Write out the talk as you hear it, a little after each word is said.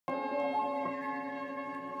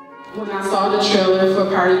When I saw the trailer for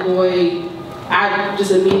Party Boy, I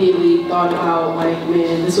just immediately thought about, like,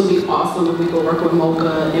 man, this would be awesome if we could work with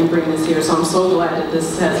MOCHA and bring this here. So I'm so glad that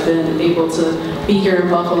this has been able to be here in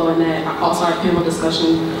Buffalo, and that also our panel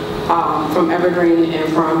discussion from Evergreen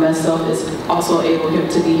and from Best Self is also able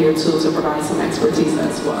to be here too, to provide some expertise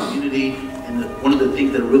as well. Community, and one of the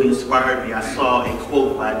things that really inspired me, I saw a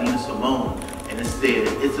quote by Nina Simone, and it said,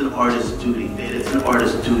 "It's an artist's duty. It's an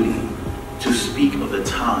artist's duty to speak of the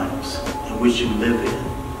times in which you live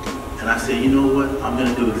in." And I said, you know what? I'm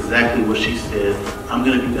going to do exactly what she said. I'm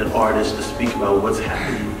going to be that artist to speak about what's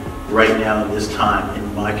happening right now in this time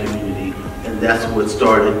in my community. And that's what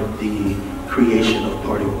started the creation of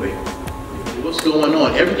Party Boy. What's going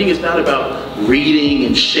on? Everything is not about reading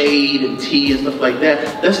and shade and tea and stuff like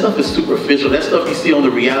that. That stuff is superficial. That stuff you see on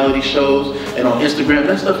the reality shows and on Instagram,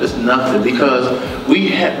 that stuff is nothing, because we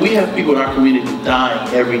have people in our community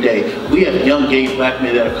dying every day. We have young gay black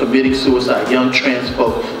men that are committing suicide, young trans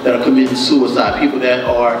folk that are committing suicide, people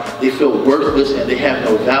that they feel worthless and they have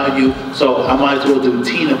no value. So I might as well do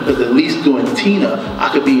Tina, because at least doing Tina, I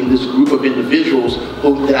could be in this group of individuals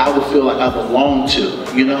that I would feel like I belong to.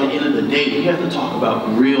 You know, at the end of the day, we have to talk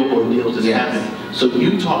about real ordeals that's happening. So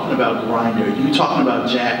you talking about Grindr, you talking about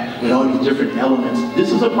Jack, and all these different elements,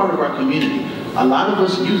 this is a part of our community. A lot of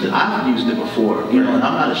us use it. I've used it before, you know, and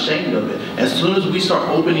I'm not ashamed of it. As soon as we start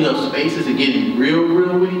opening up spaces and getting real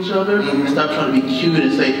with each other, and stop trying to be cute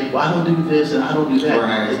and say, well, I don't do this and I don't do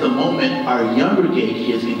that. It's the moment our younger gay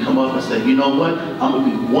kids can come up and say, you know what, I'm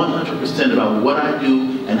going to be 100% about what I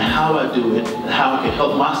do and how I do it and how I can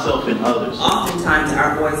help myself and others. Oftentimes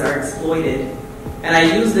our boys are exploited. And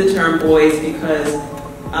I use the term boys because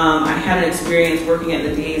I had an experience working at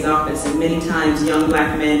the DA's office, and many times young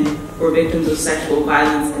black men were victims of sexual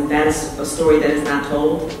violence, and that is a story that is not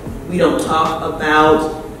told. We don't talk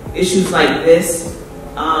about issues like this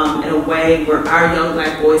in a way where our young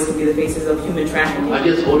black boys can be the faces of human trafficking. I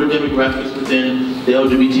guess older demographics within the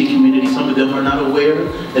LGBT community, some of them are not aware,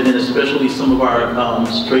 and then especially some of our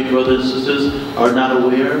straight brothers and sisters are not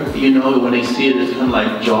aware. You know, when they see it, it's kind of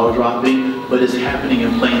like jaw-dropping, but it's happening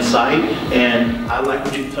in plain sight. And I like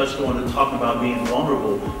what you touched on and talking about being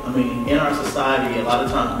vulnerable. I mean, in our society, a lot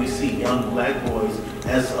of times we see young black boys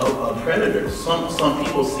as a predator. Some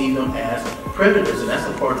people see them as predators, and that's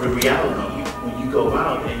a part of the reality. When you go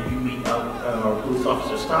out and you meet or a police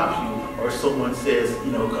officer stops you, or someone says,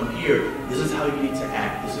 you know, come here, this is how you need to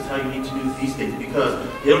act, this is how you need to do these things, because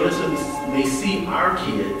they don't necessarily, they see our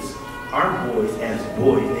kids, our boys as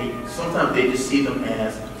boys. Sometimes they just see them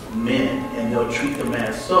as men, and they'll treat them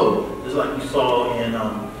as so. Just like you saw in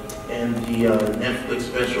the Netflix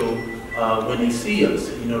special, When They See Us,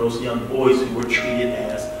 you know, those young boys who were treated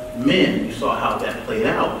as men. You saw how that played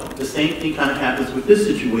out. The same thing kind of happens with this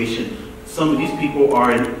situation. Some of these people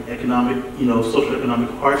are in economic, you know,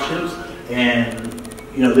 socioeconomic hardships, and,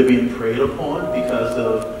 you know, they're being preyed upon because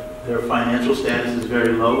of their financial status is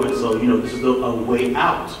very low, and so, you know, this is a way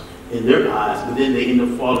out in their eyes, but then they end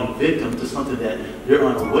up falling victim to something that they're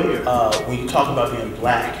unaware. When you talk about being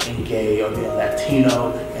black and gay, or being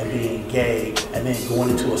Latino and being gay, and then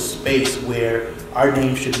going into a space where our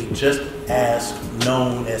name should be just as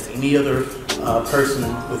known as any other person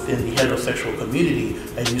within the heterosexual community,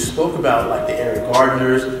 and you spoke about like the Eric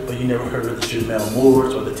Gardners, but you never heard of the Jamel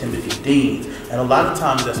Moores or the Timothy Deans, and a lot of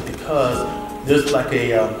times that's because there's like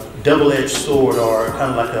a double-edged sword, or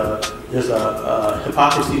kind of like there's a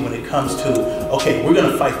hypocrisy when it comes to, okay, we're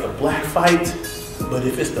gonna fight the black fight, but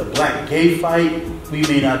if it's the black gay fight, we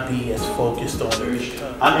may not be as focused on it.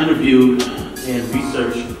 I interviewed and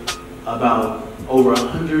researched about over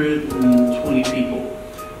 120 people.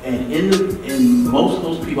 And in most of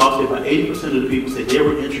those people, I'll say about 80% of the people said they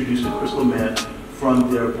were introduced to crystal meth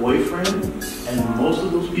from their boyfriend, and most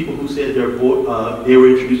of those people who said they were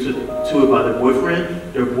introduced to it by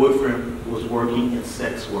their boyfriend was working in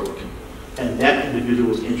sex work. And that individual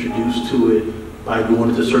was introduced to it by going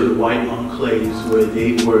into certain white enclaves where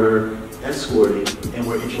they were escorting and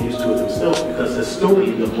were introduced to it themselves, because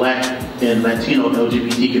historically in the black and Latino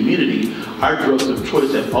LGBT community, our drugs of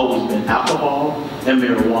choice have always been alcohol and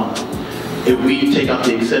marijuana. If we take out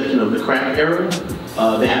the exception of the crack era,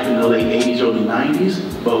 that happened in the late 80s, early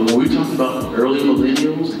 90s, but when we're talking about early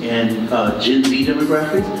millennials and Gen Z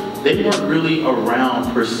demographics, they weren't really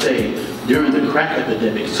around per se during the crack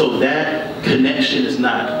epidemic. So that connection is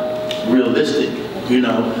not realistic, you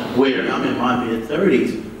know, where I'm in my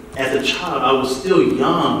mid-30s. As a child, I was still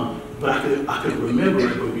young, but I could remember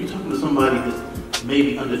it. But if you're talking to somebody that's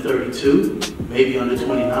maybe under 32, maybe under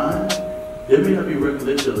 29, there may not be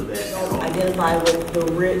recollection of that. Identify with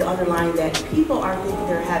the underlying that people are thinking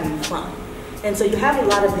they're having fun. And so you have a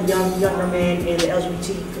lot of the younger men in the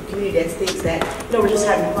LGBT community that thinks that, you know, we're just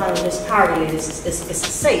having fun with this party and it's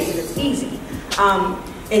safe and it's easy.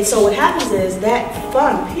 And so what happens is that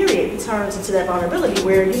fun period turns into that vulnerability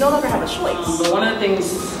where you no longer have a choice. But one of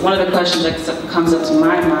the questions that comes up to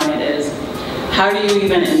my mind is, how do you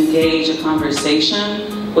even engage a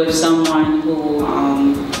conversation with someone who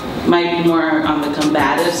might be more on the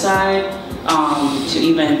combative side to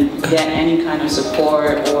even get any kind of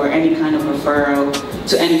support or any kind of referral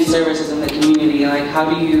to any services in the community? Like, how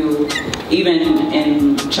do you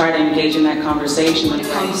even try to engage in that conversation? When it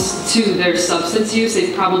comes to their substance use,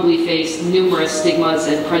 they've probably faced numerous stigmas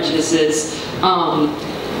and prejudices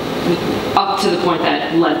up to the point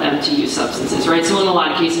that led them to use substances, right? So in a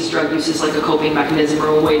lot of cases, drug use is like a coping mechanism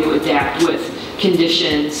or a way to adapt with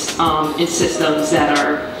conditions and systems that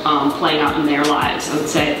are playing out in their lives, I would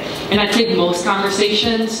say. And I think most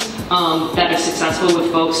conversations that are successful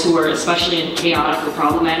with folks who are especially in chaotic or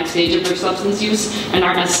problematic stage of their substance use and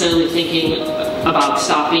aren't necessarily thinking about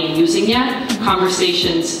stopping using yet,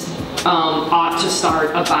 conversations ought to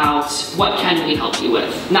start about what can we help you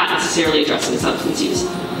with, not necessarily addressing substance use.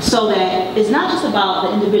 So that it's not just about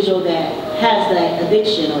the individual that has that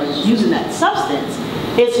addiction or is using that substance,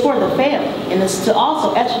 it's for the family. And it's to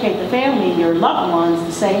also educate the family and your loved ones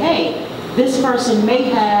to say, hey, this person may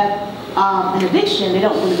have an addiction, they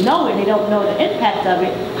don't really know it, they don't know the impact of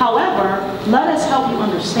it. However, let us help you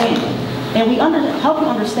understand it. And we help you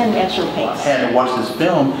understand it at your pace. I had to watch this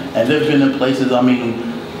film, and they've been in places, I mean,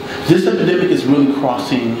 this epidemic is really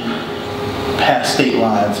crossing past state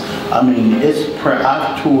lines. I mean,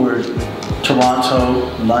 I've toured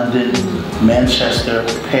Toronto, London, Manchester,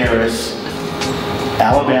 Paris,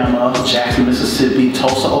 Alabama, Jackson, Mississippi,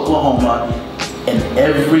 Tulsa, Oklahoma, and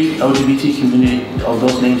every LGBT community of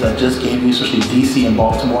those names I just gave you, especially DC and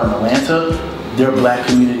Baltimore and Atlanta, their black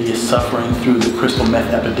community is suffering through the crystal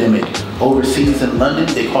meth epidemic. Overseas in London,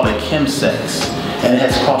 they call it chemsex, and it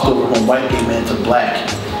has crossed over from white gay men to black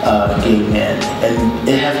gay men, and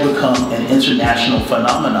it has become an international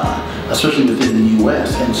phenomenon, especially within the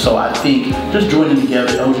US. And so I think just joining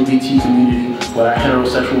together the LGBT community with our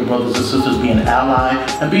heterosexual brothers and sisters, being an ally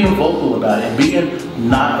and being vocal about it, and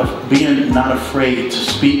being not afraid to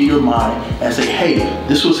speak your mind and say, hey,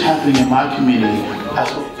 this was happening in my community.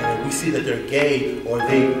 We see that they're gay, or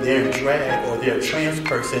they're in drag, or they're a trans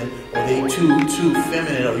person, or they too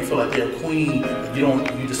feminine, or you feel like they're a queen,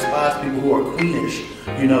 and you despise people who are queenish.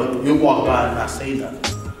 You know, you'll walk by and not say nothing.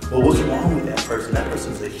 Well, what's wrong with that person? That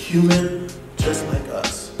person's a human just like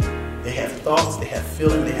us. They have thoughts, they have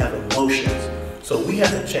feelings, they have emotions. So we have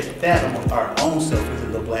to check that among our own self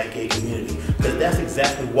within the black gay community. Because that's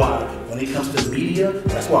exactly why, when it comes to media,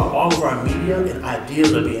 that's why all of our media and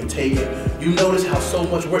ideas are being taken. You notice how so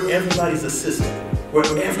much, we're everybody's assistant. We're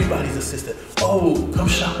everybody's assistant. Oh, come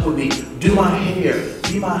shop with me, do my hair,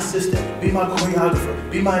 be my assistant, be my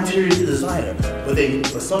choreographer, be my interior designer.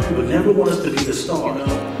 But some people never want us to be the star. You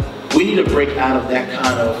know? We need to break out of that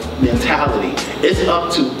kind of mentality. It's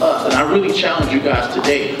up to us, and I really challenge you guys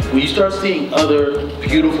today. When you start seeing other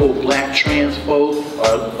beautiful black trans folk,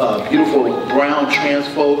 or beautiful brown trans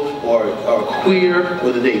folk, or queer,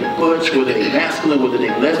 whether they butch, whether they masculine, whether they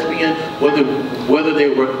lesbian, whether they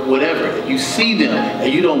were whatever, if you see them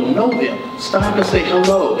and you don't know them, stop and say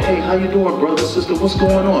hello. Hey, how you doing, brother, sister? What's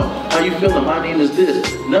going on? How you feeling? My name is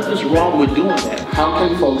this. Nothing's wrong with doing that. How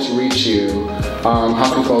can folks reach you?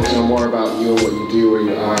 How can folks know more about you and what you do, where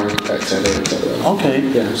you are, et cetera, et cetera? Okay,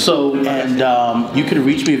 yeah. So, and you can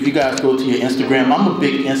reach me if you guys go to your Instagram. I'm a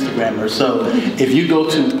big Instagrammer, so if you go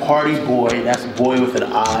to Party Boy, that's boy with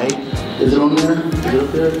an I. Is it on there? Is it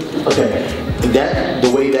up there? Okay, the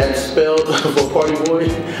way that's spelled for Party Boy,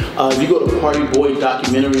 if you go to Party Boy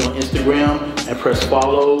Documentary on Instagram and press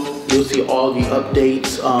follow, you'll see all the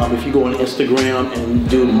updates. If you go on Instagram and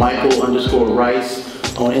do Michael_Rice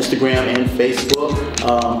on Instagram and Facebook,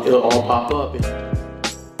 it'll all pop up.